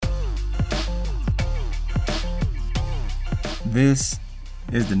This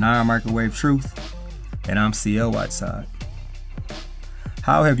is the Non-Microwave Truth, and I'm CL Whiteside.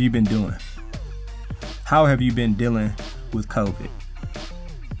 How have you been doing? How have you been dealing with COVID?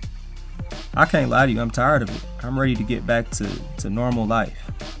 I can't lie to you, I'm tired of it. I'm ready to get back to normal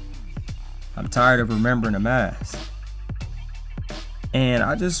life. I'm tired of remembering a mask. And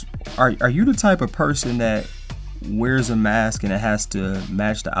are you the type of person that wears a mask and it has to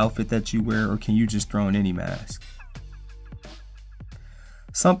match the outfit that you wear, or can you just throw in any mask?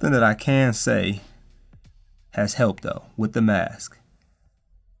 Something that I can say has helped though with the mask.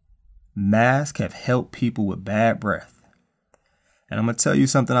 Masks have helped people with bad breath. And I'm going to tell you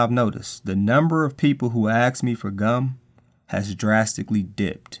something I've noticed. The number of people who ask me for gum has drastically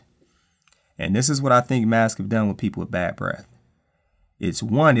dipped. And this is what I think masks have done with people with bad breath. It's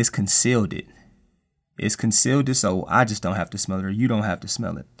concealed it. It's concealed it so I just don't have to smell it, or you don't have to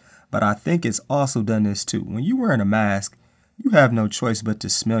smell it. But I think it's also done this too. When you're wearing a mask, you have no choice but to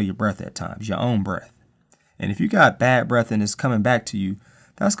smell your breath at times, your own breath. And if you got bad breath and it's coming back to you,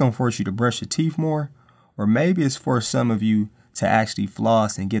 that's going to force you to brush your teeth more. Or maybe it's for some of you to actually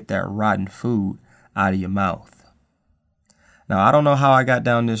floss and get that rotten food out of your mouth. Now, I don't know how I got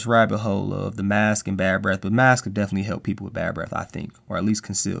down this rabbit hole of the mask and bad breath, but masks have definitely helped people with bad breath, I think, or at least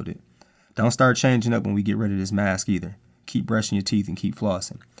concealed it. Don't start changing up when we get rid of this mask either. Keep brushing your teeth and keep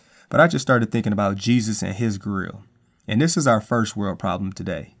flossing. But I just started thinking about Jesus and his grill. And this is our first world problem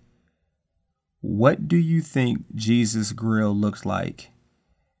today. What do you think Jesus' grill looks like?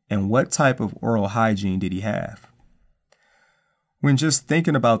 And what type of oral hygiene did he have? When just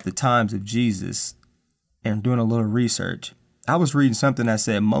thinking about the times of Jesus and doing a little research, I was reading something that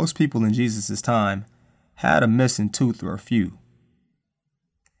said most people in Jesus' time had a missing tooth or a few.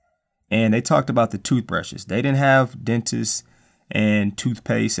 And they talked about the toothbrushes. They didn't have dentists and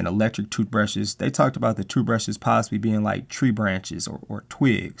toothpaste and electric toothbrushes. They talked about the toothbrushes possibly being like tree branches or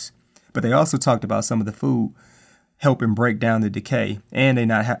twigs. But they also talked about some of the food helping break down the decay and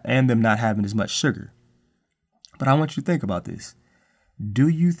them not having as much sugar. But I want you to think about this. Do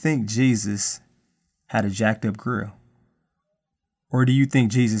you think Jesus had a jacked up grill? Or do you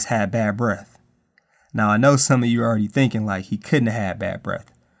think Jesus had bad breath? Now, I know some of you are already thinking like he couldn't have had bad breath,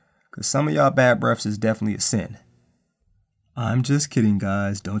 because some of y'all bad breaths is definitely a sin. I'm just kidding,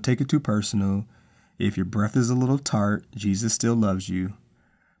 guys. Don't take it too personal. If your breath is a little tart, Jesus still loves you.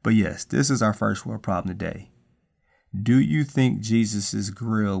 But yes, this is our first world problem today. Do you think Jesus'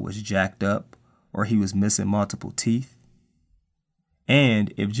 grill was jacked up or he was missing multiple teeth?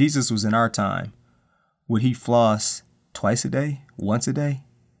 And if Jesus was in our time, would he floss twice a day, once a day?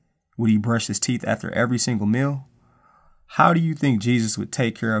 Would he brush his teeth after every single meal? How do you think Jesus would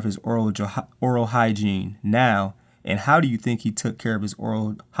take care of his oral hygiene now? And how do you think he took care of his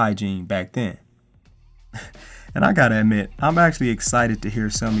oral hygiene back then? And I gotta admit, I'm actually excited to hear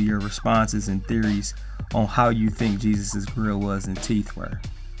some of your responses and theories on how you think Jesus' grill was and teeth were.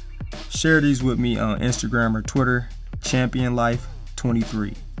 Share these with me on Instagram or Twitter,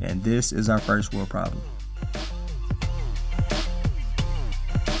 ChampionLife23. And this is our first world problem.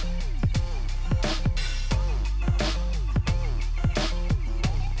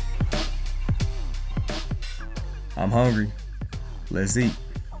 I'm hungry. Let's eat.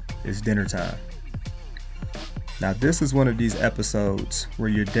 It's dinner time. Now, this is one of these episodes where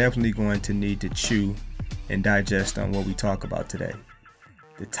you're definitely going to need to chew and digest on what we talk about today.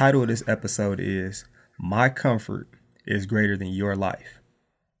 The title of this episode is My Comfort is Greater Than Your Life.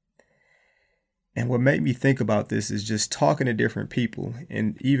 And what made me think about this is just talking to different people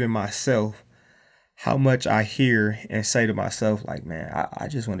and even myself, how much I hear and say to myself, like, man, I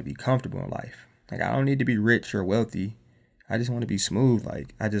just want to be comfortable in life. Like, I don't need to be rich or wealthy. I just want to be smooth.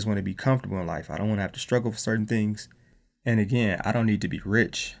 Like, I just want to be comfortable in life. I don't want to have to struggle for certain things. And again, I don't need to be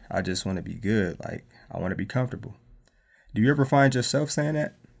rich. I just want to be good. Like, I want to be comfortable. Do you ever find yourself saying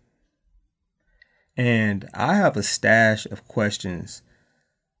that? And I have a stash of questions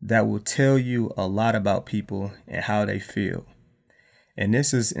that will tell you a lot about people and how they feel. And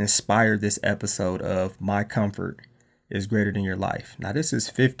this has inspired this episode of My Comfort is Greater Than Your Life. Now, this is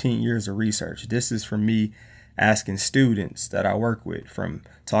 15 years of research. This is from me asking students that I work with, from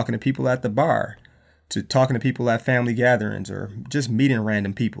talking to people at the bar to talking to people at family gatherings or just meeting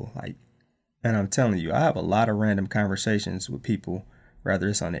random people. And I'm telling you, I have a lot of random conversations with people, whether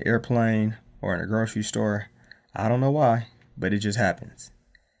it's on the airplane or in a grocery store. I don't know why, but it just happens.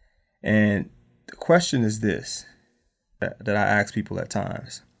 And the question is this, that I ask people at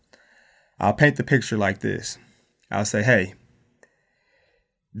times. I'll paint the picture like this. I'll say, hey,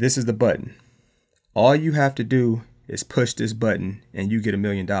 this is the button. All you have to do is push this button and you get $1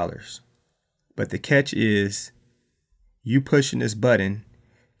 million. But the catch is You pushing this button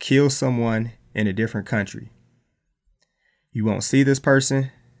kills someone in a different country. You won't see this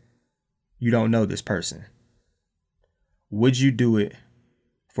person. You don't know this person. Would you do it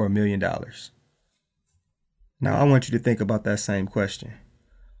for $1 million? Now, I want you to think about that same question.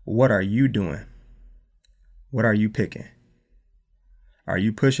 What are you doing? What are you picking? Are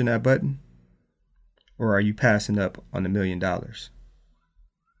you pushing that button? Or are you passing up on $1 million?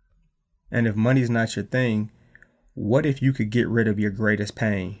 And if money's not your thing, what if you could get rid of your greatest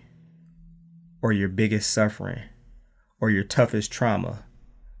pain, or your biggest suffering, or your toughest trauma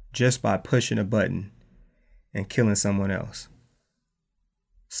just by pushing a button and killing someone else?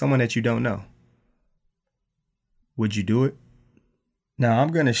 Someone that you don't know. Would you do it? Now,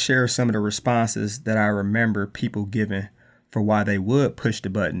 I'm going to share some of the responses that I remember people giving for why they would push the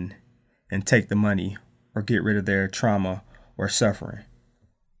button and take the money or get rid of their trauma or suffering.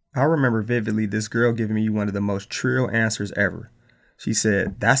 I remember vividly this girl giving me one of the most trivial answers ever. She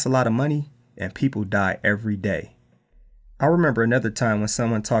said, "That's a lot of money and people die every day." I remember another time when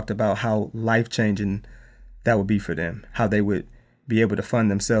someone talked about how life-changing that would be for them, how they would be able to fund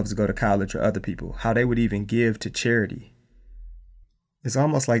themselves to go to college or other people, how they would even give to charity. It's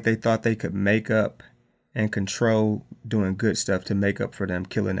almost like they thought they could make up and control doing good stuff to make up for them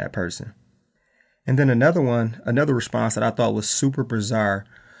killing that person. And then another response that I thought was super bizarre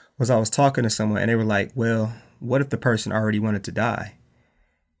was I was talking to someone and they were like, "Well, what if the person already wanted to die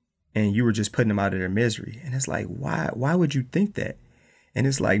and you were just putting them out of their misery?" And it's like, why would you think that? And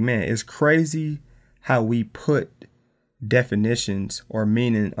it's like, man, it's crazy how we put definitions or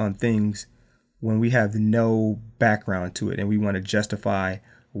meaning on things when we have no background to it and we want to justify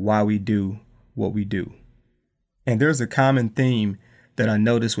why we do what we do. And there's a common theme that I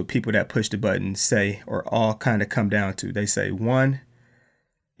notice with people that push the button say, or all kind of come down to. They say, one,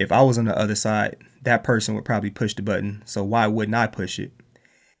 if I was on the other side, that person would probably push the button, so why wouldn't I push it?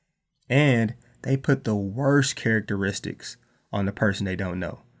 And they put the worst characteristics on the person they don't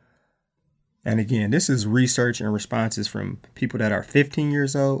know. And again, this is research and responses from people that are 15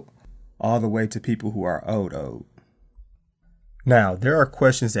 years old all the way to people who are old. Now, there are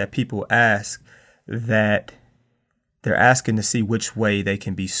questions that people ask that they're asking to see which way they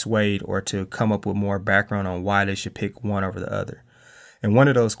can be swayed or to come up with more background on why they should pick one over the other. And one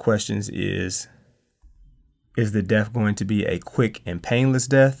of those questions is the death going to be a quick and painless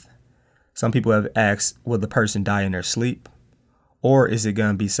death? Some people have asked, will the person die in their sleep? Or is it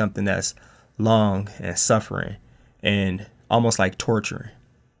going to be something that's long and suffering and almost like torturing?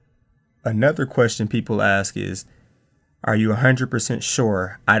 Another question people ask is, are you 100%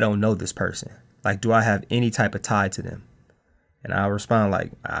 sure I don't know this person? Like, do I have any type of tie to them? And I'll respond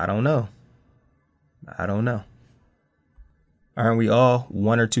like, I don't know. Aren't we all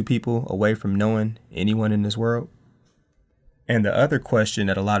one or two people away from knowing anyone in this world? And the other question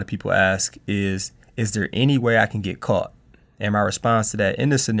that a lot of people ask is there any way I can get caught? And my response to that in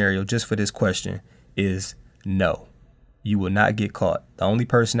this scenario, just for this question, is no. You will not get caught. The only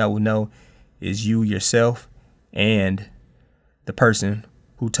person that will know is you yourself and the person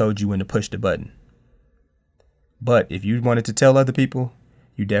who told you when to push the button. But if you wanted to tell other people,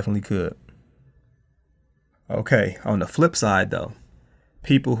 you definitely could. Okay, on the flip side though,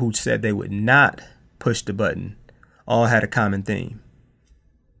 people who said they would not push the button all had a common theme.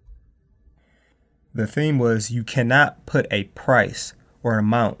 The theme was you cannot put a price or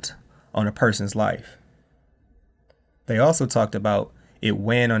amount on a person's life. They also talked about it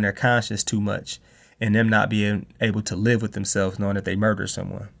weighing on their conscience too much and them not being able to live with themselves knowing that they murdered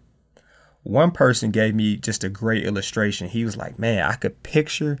someone. One person gave me just a great illustration. He was like, man, I could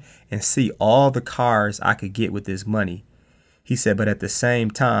picture and see all the cars I could get with this money. He said, but at the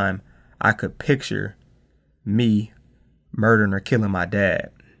same time, I could picture me murdering or killing my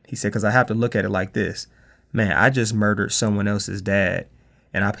dad. He said, because I have to look at it like this. Man, I just murdered someone else's dad.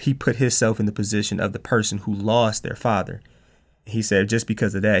 And he put himself in the position of the person who lost their father. He said just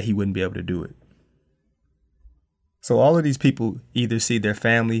because of that, he wouldn't be able to do it. So all of these people either see their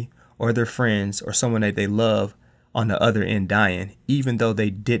family or their friends or someone that they love on the other end dying, even though they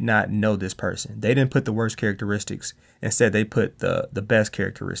did not know this person. They didn't put the worst characteristics. Instead, they put the best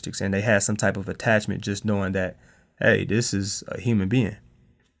characteristics, and they had some type of attachment just knowing that, hey, this is a human being.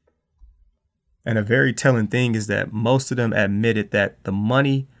 And a very telling thing is that most of them admitted that the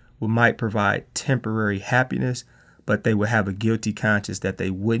money might provide temporary happiness, but they would have a guilty conscience that they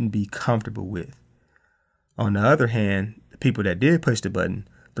wouldn't be comfortable with. On the other hand, the people that did push the button,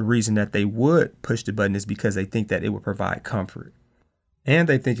 the reason that they would push the button is because they think that it would provide comfort. And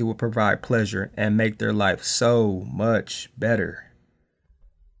they think it would provide pleasure and make their life so much better.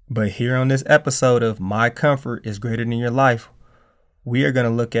 But here on this episode of My Comfort is Greater Than Your Life, we are going to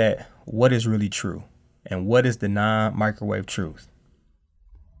look at what is really true and what is the non-microwave truth.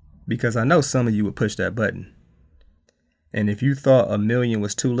 Because I know some of you would push that button. And if you thought 1 million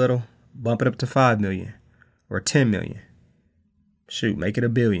was too little, bump it up to 5 million or 10 million. Shoot, make it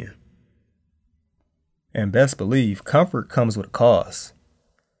 1 billion. And best believe, comfort comes with a cost.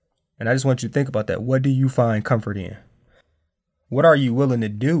 And I just want you to think about that. What do you find comfort in? What are you willing to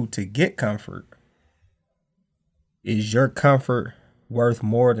do to get comfort? Is your comfort worth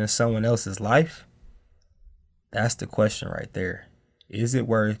more than someone else's life? That's the question right there. Is it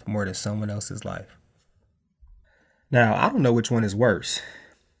worth more than someone else's life? Now, I don't know which one is worse.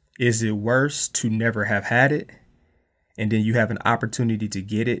 Is it worse to never have had it, and then you have an opportunity to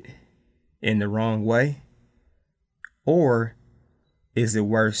get it in the wrong way? Or is it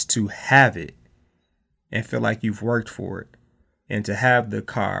worse to have it and feel like you've worked for it, and to have the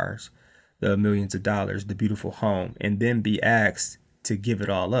cars, the millions of dollars, the beautiful home, and then be asked to give it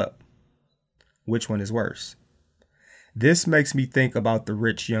all up? Which one is worse? This makes me think about the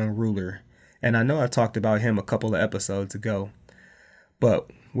rich young ruler. And I know I talked about him a couple of episodes ago. But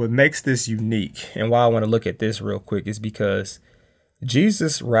what makes this unique, and why I want to look at this real quick, is because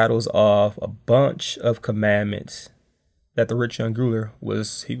Jesus rattles off a bunch of commandments that the rich young ruler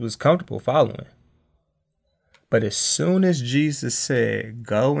was comfortable following. But as soon as Jesus said,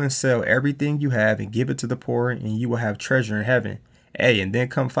 go and sell everything you have and give it to the poor, and you will have treasure in heaven, hey, and then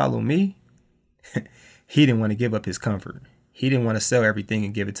come follow me, he didn't want to give up his comfort. He didn't want to sell everything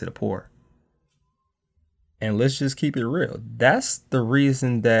and give it to the poor. And let's just keep it real. That's the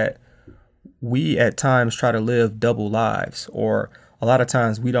reason that we at times try to live double lives, or a lot of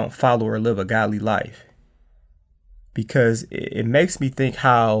times we don't follow or live a godly life. Because it makes me think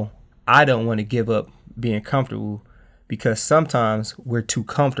how I don't want to give up being comfortable, because sometimes we're too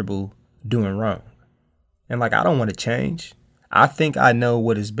comfortable doing wrong. And I don't want to change. I think I know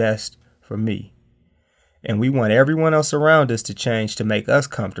what is best for me. And we want everyone else around us to change to make us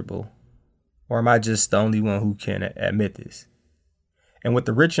comfortable. Or am I just the only one who can admit this? And with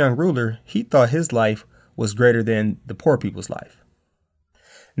the rich young ruler, he thought his life was greater than the poor people's life.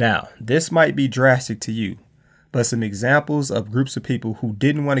 Now, this might be drastic to you, but some examples of groups of people who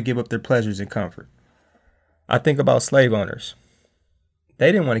didn't want to give up their pleasures and comfort. I think about slave owners.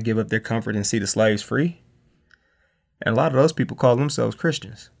 They didn't want to give up their comfort and see the slaves free. And a lot of those people call themselves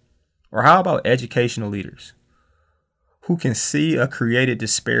Christians. Or how about educational leaders who can see a created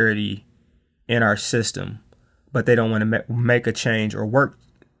disparity in our system, but they don't want to make a change or work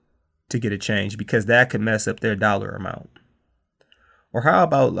to get a change because that could mess up their dollar amount? Or how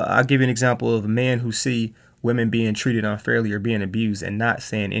about, I'll give you an example of men who see women being treated unfairly or being abused and not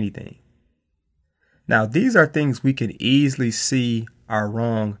saying anything. Now, these are things we can easily see are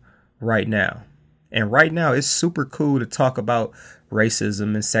wrong right now. And right now, it's super cool to talk about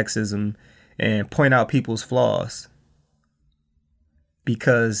racism and sexism and point out people's flaws.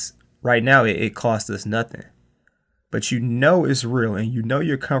 Because right now, it costs us nothing. But you know it's real, and you know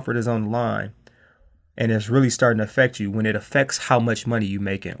your comfort is on the line. And it's really starting to affect you when it affects how much money you're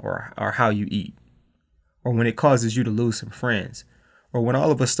making or how you eat. Or when it causes you to lose some friends. Or when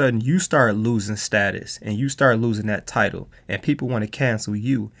all of a sudden you start losing status and you start losing that title and people want to cancel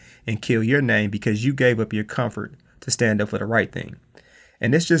you and kill your name because you gave up your comfort to stand up for the right thing.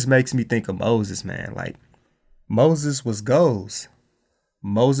 And this just makes me think of Moses, man. Moses was goals.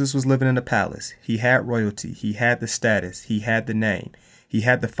 Moses was living in the palace. He had royalty. He had the status. He had the name. He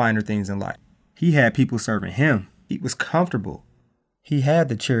had the finer things in life. He had people serving him. He was comfortable. He had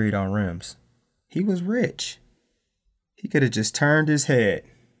the chariot on rims. He was rich. He could have just turned his head.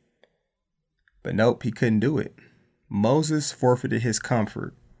 But nope, he couldn't do it. Moses forfeited his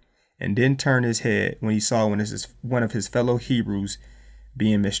comfort and didn't turn his head when he saw one of his fellow Hebrews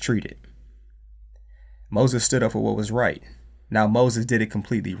being mistreated. Moses stood up for what was right. Now, Moses did it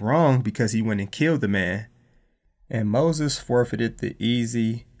completely wrong because he went and killed the man. And Moses forfeited the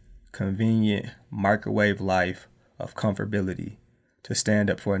easy, convenient microwave life of comfortability to stand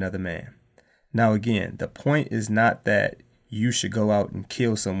up for another man. Now, again, the point is not that you should go out and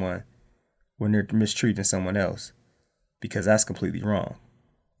kill someone when they're mistreating someone else, because that's completely wrong.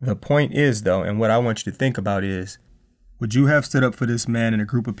 The point is, though, and what I want you to think about is, would you have stood up for this man and a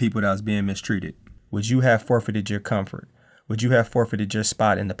group of people that was being mistreated? Would you have forfeited your comfort? Would you have forfeited your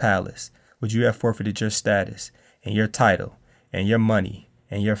spot in the palace? Would you have forfeited your status and your title and your money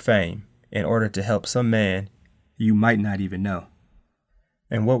and your fame in order to help some man you might not even know?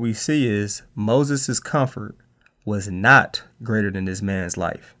 And what we see is Moses' comfort was not greater than this man's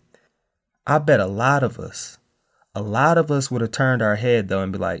life. I bet a lot of us A lot of us would have turned our head though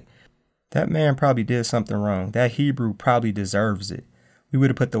and be like, that man probably did something wrong. That Hebrew probably deserves it. We would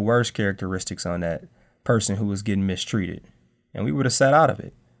have put the worst characteristics on that person who was getting mistreated. And we would have sat out of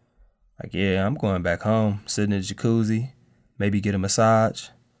it. Like, yeah, I'm going back home, sitting in the jacuzzi, maybe get a massage,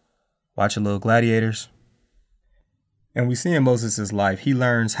 watch a little Gladiators. And we see in Moses' life, he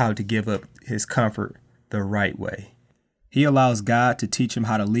learns how to give up his comfort the right way. He allows God to teach him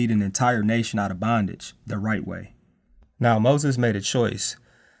how to lead an entire nation out of bondage the right way. Now, Moses made a choice,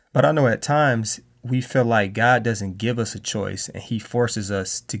 but I know at times we feel like God doesn't give us a choice and he forces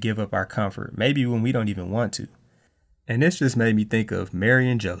us to give up our comfort, maybe when we don't even want to. And this just made me think of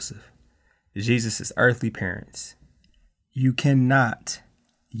Mary and Joseph, Jesus' earthly parents. You cannot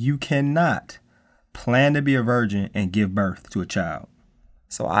plan to be a virgin and give birth to a child.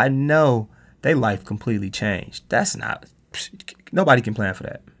 So I know their life completely changed. Nobody can plan for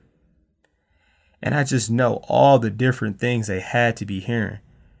that. And I just know all the different things they had to be hearing.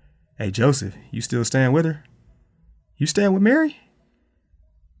 Hey, Joseph, you still staying with her? You staying with Mary?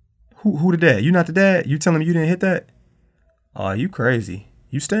 Who the dad? You not the dad? You telling me you didn't hit that? Oh, you crazy.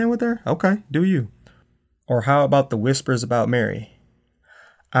 You staying with her? Okay, do you. Or how about the whispers about Mary?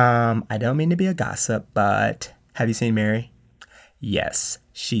 I don't mean to be a gossip, but have you seen Mary? Yes,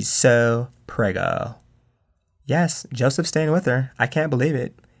 she's so preggo. Yes, Joseph's staying with her. I can't believe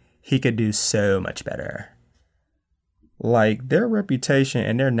it. He could do so much better. Like, their reputation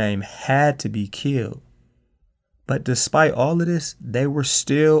and their name had to be killed. But despite all of this, they were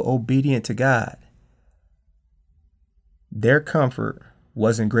still obedient to God. Their comfort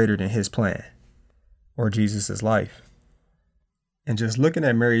wasn't greater than his plan or Jesus' life. And just looking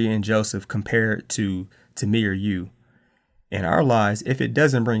at Mary and Joseph compared to me or you, in our lives, if it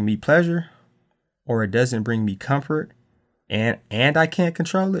doesn't bring me pleasure or it doesn't bring me comfort and I can't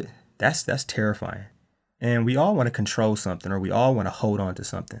control it, that's terrifying. And we all want to control something or we all want to hold on to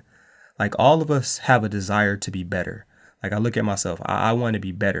something. Like all of us have a desire to be better. Like I look at myself, I want to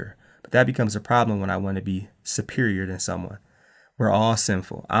be better. But that becomes a problem when I want to be superior than someone. We're all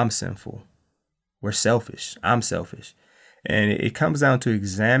sinful. I'm sinful. We're selfish. I'm selfish. And it comes down to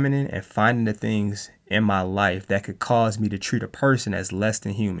examining and finding the things in my life that could cause me to treat a person as less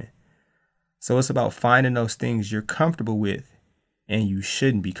than human. So it's about finding those things you're comfortable with and you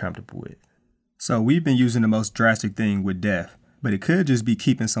shouldn't be comfortable with. So we've been using the most drastic thing with death, but it could just be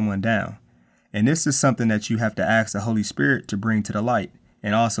keeping someone down. And this is something that you have to ask the Holy Spirit to bring to the light.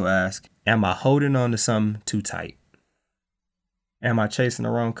 And also ask, am I holding on to something too tight? Am I chasing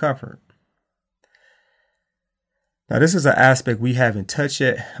the wrong comfort? Now, this is an aspect we haven't touched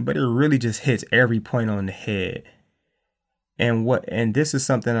yet, but it really just hits every point on the head. And this is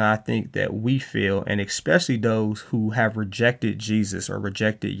something that I think that we feel, and especially those who have rejected Jesus or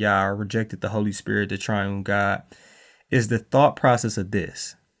rejected Yah or rejected the Holy Spirit, the triune God, is the thought process of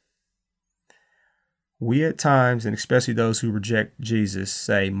this. We at times, and especially those who reject Jesus,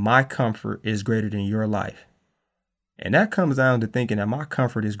 say, my comfort is greater than your life. And that comes down to thinking that my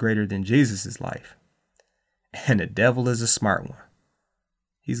comfort is greater than Jesus's life. And the devil is a smart one.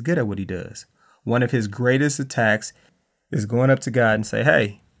 He's good at what he does. One of his greatest attacks is going up to God and say,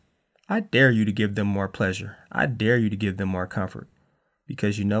 hey, I dare you to give them more pleasure. I dare you to give them more comfort.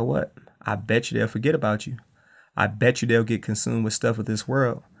 Because you know what? I bet you they'll forget about you. I bet you they'll get consumed with stuff of this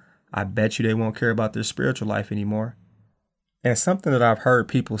world. I bet you they won't care about their spiritual life anymore. And something that I've heard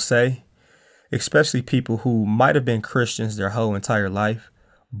people say, especially people who might have been Christians their whole entire life,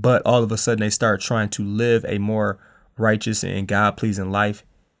 but all of a sudden they start trying to live a more righteous and God-pleasing life.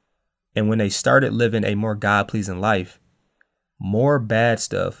 And when they started living a more God-pleasing life, more bad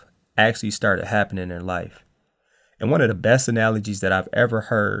stuff actually started happening in their life. And one of the best analogies that I've ever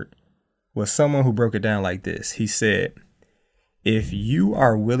heard was someone who broke it down like this. He said, if you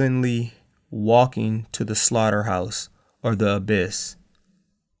are willingly walking to the slaughterhouse or the abyss,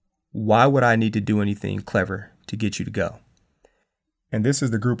 why would I need to do anything clever to get you to go? And this is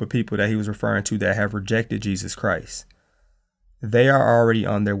the group of people that he was referring to that have rejected Jesus Christ. They are already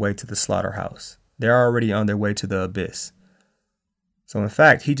on their way to the slaughterhouse. They're already on their way to the abyss. So in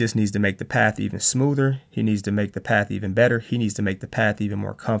fact, he just needs to make the path even smoother. He needs to make the path even better. He needs to make the path even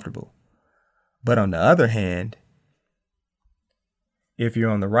more comfortable. But on the other hand, if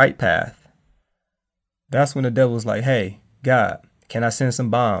you're on the right path, that's when the devil's like, hey, God, can I send some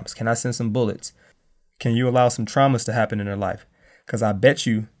bombs? Can I send some bullets? Can you allow some traumas to happen in their life? Because I bet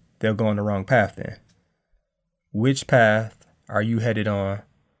you they'll go on the wrong path then. Which path are you headed on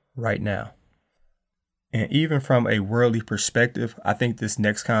right now? And even from a worldly perspective, I think this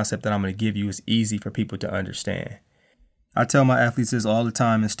next concept that I'm going to give you is easy for people to understand. I tell my athletes this all the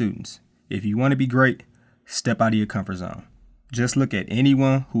time and students. If you want to be great, Step out of your comfort zone. Just look at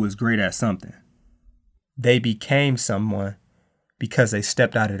anyone who is great at something. They became someone because they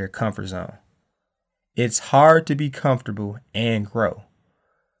stepped out of their comfort zone. It's hard to be comfortable and grow.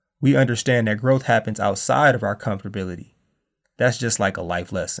 We understand that growth happens outside of our comfortability. That's just like a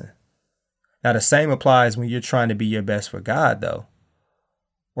life lesson. Now, the same applies when you're trying to be your best for God, though,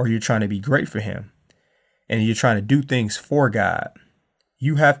 or you're trying to be great for Him, and you're trying to do things for God.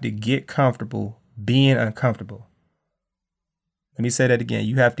 You have to get comfortable being uncomfortable. Let me say that again.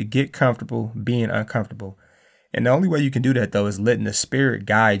 You have to get comfortable being uncomfortable. And the only way you can do that, though, is letting the Spirit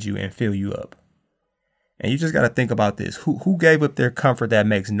guide you and fill you up. And you just got to think about this. Who gave up their comfort that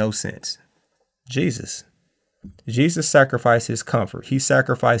makes no sense? Jesus. Jesus sacrificed his comfort. He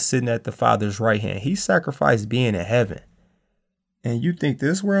sacrificed sitting at the Father's right hand. He sacrificed being in heaven. And you think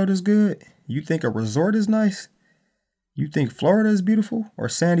this world is good? You think a resort is nice? You think Florida is beautiful or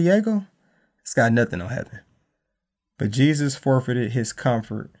San Diego? It's got nothing on heaven. But Jesus forfeited his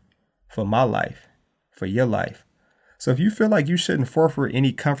comfort for my life, for your life. So if you feel like you shouldn't forfeit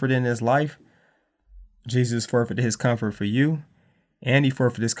any comfort in this life, Jesus forfeited his comfort for you, and he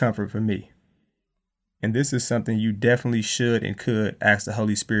forfeited his comfort for me. And this is something you definitely should and could ask the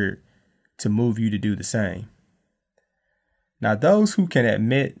Holy Spirit to move you to do the same. Now, those who can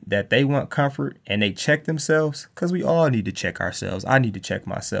admit that they want comfort and they check themselves, because we all need to check ourselves, I need to check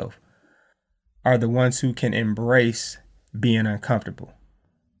myself, are the ones who can embrace being uncomfortable.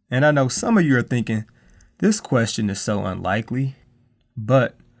 And I know some of you are thinking, this question is so unlikely,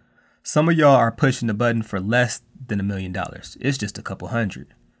 but some of y'all are pushing the button for less than $1 million. It's just a couple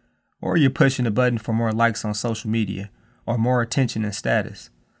hundred. Or you're pushing the button for more likes on social media or more attention and status.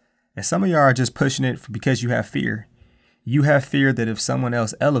 And some of y'all are just pushing it because you have fear. You have fear that if someone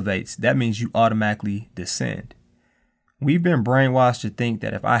else elevates, that means you automatically descend. We've been brainwashed to think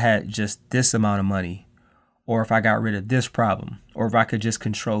that if I had just this amount of money, or if I got rid of this problem, or if I could just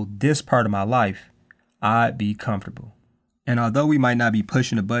control this part of my life, I'd be comfortable. And although we might not be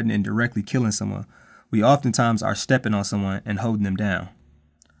pushing a button and directly killing someone, we oftentimes are stepping on someone and holding them down.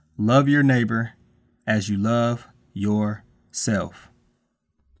 Love your neighbor as you love yourself.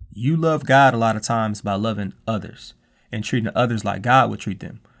 You love God a lot of times by loving others and treating others like God would treat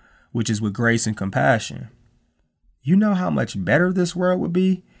them, which is with grace and compassion. You know how much better this world would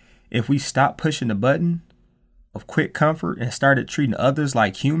be if we stopped pushing the button of quick comfort and started treating others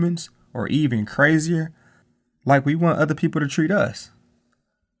like humans, or even crazier, like we want other people to treat us.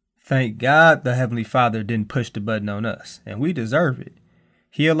 Thank God the Heavenly Father didn't push the button on us, and we deserve it.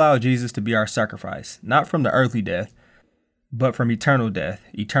 He allowed Jesus to be our sacrifice, not from the earthly death, but from eternal death,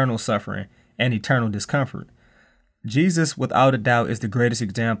 eternal suffering, and eternal discomfort. Jesus, without a doubt, is the greatest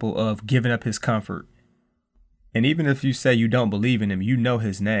example of giving up his comfort. And even if you say you don't believe in him, you know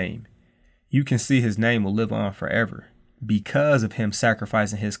his name. You can see his name will live on forever because of him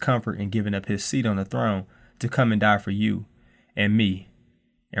sacrificing his comfort and giving up his seat on the throne to come and die for you and me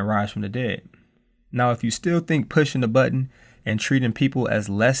and rise from the dead. Now, if you still think pushing the button and treating people as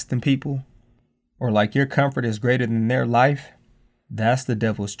less than people, or like your comfort is greater than their life, that's the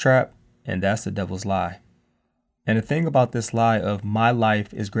devil's trap and that's the devil's lie. And the thing about this lie of my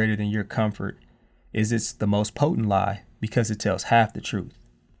life is greater than your comfort is it's the most potent lie because it tells half the truth.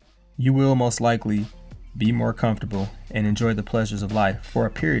 You will most likely be more comfortable and enjoy the pleasures of life for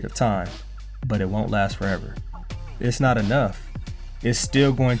a period of time, but it won't last forever. It's not enough. It's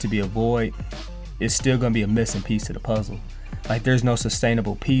still going to be a void. It's still going to be a missing piece to the puzzle. Like there's no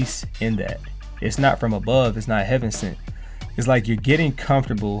sustainable peace in that. It's not from above. It's not heaven sent. It's like you're getting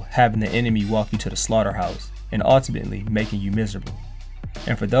comfortable having the enemy walk you to the slaughterhouse and ultimately making you miserable.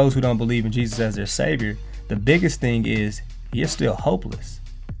 And for those who don't believe in Jesus as their savior, the biggest thing is you're still hopeless.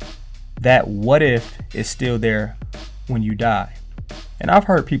 That what if is still there when you die. And I've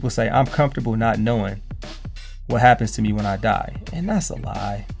heard people say, I'm comfortable not knowing what happens to me when I die. And that's a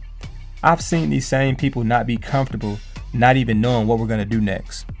lie. I've seen these same people not be comfortable not even knowing what we're going to do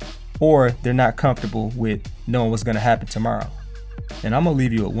next. Or they're not comfortable with knowing what's going to happen tomorrow. And I'm going to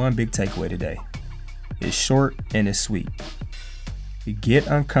leave you with one big takeaway today. It's short and it's sweet. Get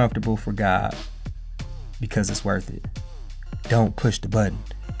uncomfortable for God because it's worth it. Don't push the button.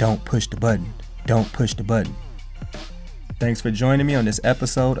 Don't push the button. Don't push the button. Thanks for joining me on this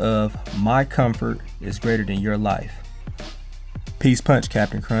episode of My Comfort is Greater Than Your Life. Peace punch,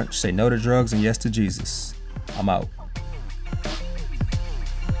 Captain Crunch. Say no to drugs and yes to Jesus. I'm out.